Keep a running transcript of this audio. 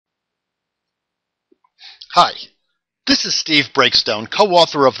Hi, this is Steve Breakstone,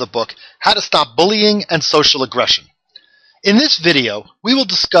 co-author of the book How to Stop Bullying and Social Aggression. In this video, we will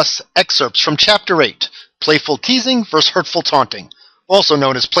discuss excerpts from Chapter 8, Playful Teasing vs. Hurtful Taunting, also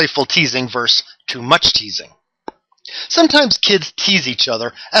known as Playful Teasing vs. Too Much Teasing. Sometimes kids tease each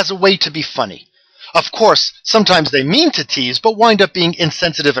other as a way to be funny. Of course, sometimes they mean to tease but wind up being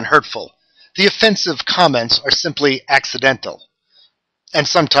insensitive and hurtful. The offensive comments are simply accidental, and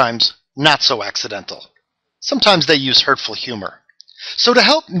sometimes not so accidental. Sometimes they use hurtful humor. So to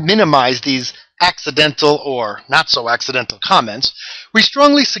help minimize these accidental or not so accidental comments, we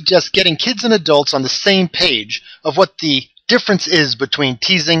strongly suggest getting kids and adults on the same page of what the difference is between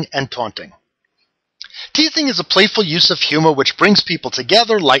teasing and taunting. Teasing is a playful use of humor which brings people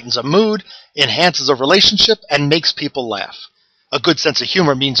together, lightens a mood, enhances a relationship, and makes people laugh. A good sense of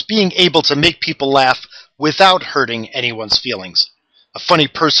humor means being able to make people laugh without hurting anyone's feelings. A funny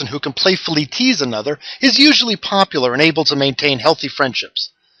person who can playfully tease another is usually popular and able to maintain healthy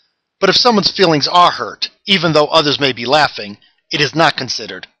friendships. But if someone's feelings are hurt, even though others may be laughing, it is not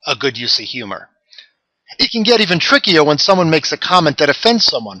considered a good use of humor. It can get even trickier when someone makes a comment that offends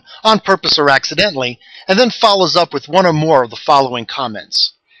someone, on purpose or accidentally, and then follows up with one or more of the following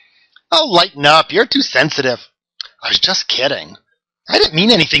comments. "Oh, lighten up, you're too sensitive." "I was just kidding. I didn't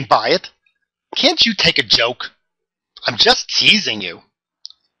mean anything by it." "Can't you take a joke?" "I'm just teasing you."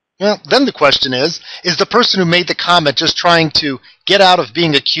 Well, then the question is the person who made the comment just trying to get out of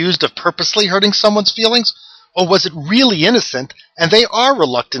being accused of purposely hurting someone's feelings? Or was it really innocent and they are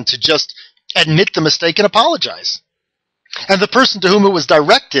reluctant to just admit the mistake and apologize? And the person to whom it was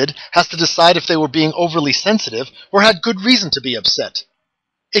directed has to decide if they were being overly sensitive or had good reason to be upset.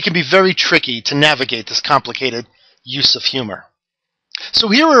 It can be very tricky to navigate this complicated use of humor. So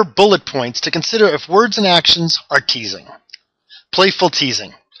here are bullet points to consider if words and actions are teasing. Playful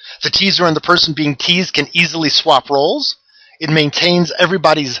teasing. The teaser and the person being teased can easily swap roles. It maintains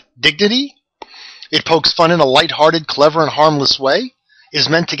everybody's dignity. It pokes fun in a lighthearted, clever, and harmless way. Is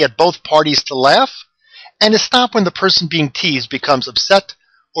meant to get both parties to laugh. And is stopped when the person being teased becomes upset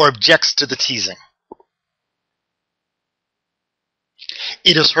or objects to the teasing.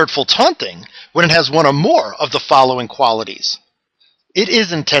 It is hurtful taunting when it has one or more of the following qualities. It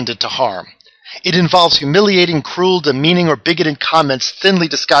is intended to harm. It involves humiliating, cruel, demeaning, or bigoted comments thinly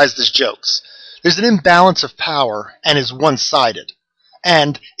disguised as jokes. There's an imbalance of power and is one-sided.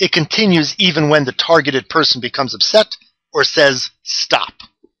 And it continues even when the targeted person becomes upset or says, "Stop."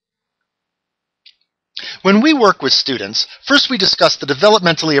 When we work with students, first we discuss the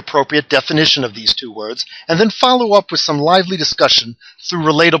developmentally appropriate definition of these two words, and then follow up with some lively discussion through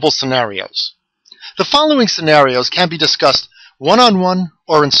relatable scenarios. The following scenarios can be discussed one-on-one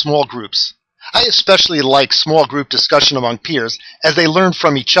or in small groups. I especially like small group discussion among peers as they learn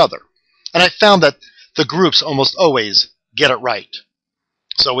from each other, and I found that the groups almost always get it right.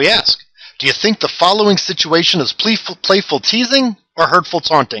 So we ask, do you think the following situation is playful teasing or hurtful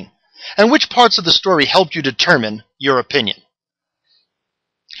taunting? And which parts of the story helped you determine your opinion?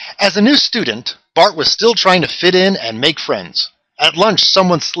 As a new student, Bart was still trying to fit in and make friends. At lunch,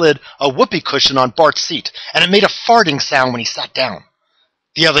 someone slid a whoopee cushion on Bart's seat, and it made a farting sound when he sat down.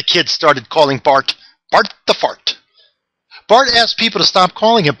 The other kids started calling Bart, Bart the Fart. Bart asked people to stop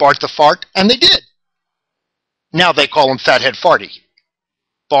calling him Bart the Fart, and they did. Now they call him Fathead Farty.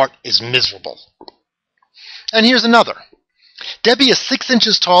 Bart is miserable. And here's another. Debbie is 6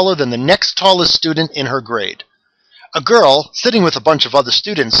 inches taller than the next tallest student in her grade. A girl, sitting with a bunch of other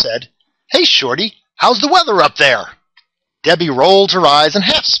students, said, "Hey, Shorty, how's the weather up there?" Debbie rolled her eyes and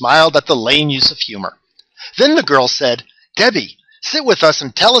half smiled at the lame use of humor. Then the girl said, "Debbie, sit with us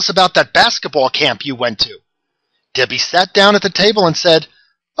and tell us about that basketball camp you went to." Debbie sat down at the table and said,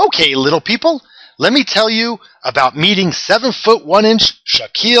 "Okay, little people, let me tell you about meeting 7'1"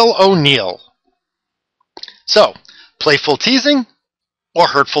 Shaquille O'Neal." So, playful teasing or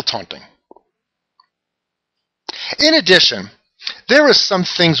hurtful taunting? In addition, there are some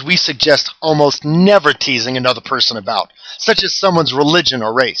things we suggest almost never teasing another person about, such as someone's religion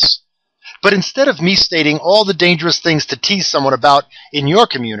or race. But instead of me stating all the dangerous things to tease someone about in your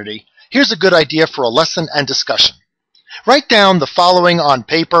community, here's a good idea for a lesson and discussion. Write down the following on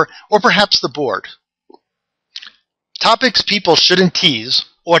paper or perhaps the board. Topics people shouldn't tease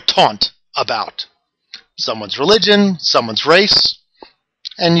or taunt about. Someone's religion, someone's race,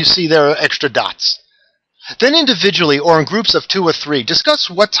 and you see there are extra dots. Then individually or in groups of 2 or 3, discuss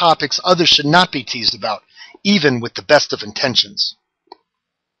what topics others should not be teased about, even with the best of intentions.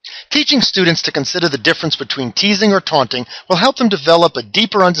 Teaching students to consider the difference between teasing or taunting will help them develop a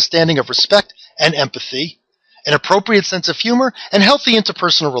deeper understanding of respect and empathy, an appropriate sense of humor, and healthy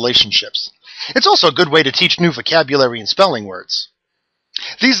interpersonal relationships. It's also a good way to teach new vocabulary and spelling words.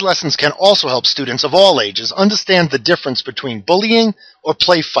 These lessons can also help students of all ages understand the difference between bullying or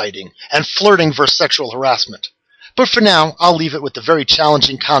play fighting and flirting versus sexual harassment. But for now, I'll leave it with the very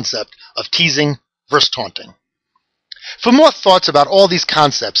challenging concept of teasing versus taunting. For more thoughts about all these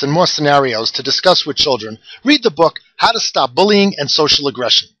concepts and more scenarios to discuss with children, read the book How to Stop Bullying and Social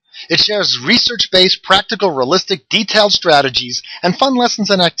Aggression. It shares research-based, practical, realistic, detailed strategies and fun lessons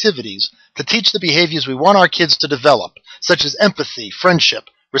and activities to teach the behaviors we want our kids to develop, such as empathy, friendship,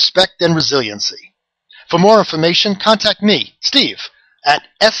 respect, and resiliency. For more information, contact me, Steve, at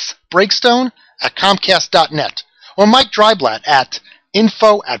sbreakstone@comcast.net or Mike Dryblatt at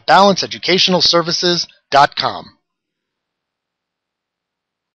info@balanceeducationalservices.com.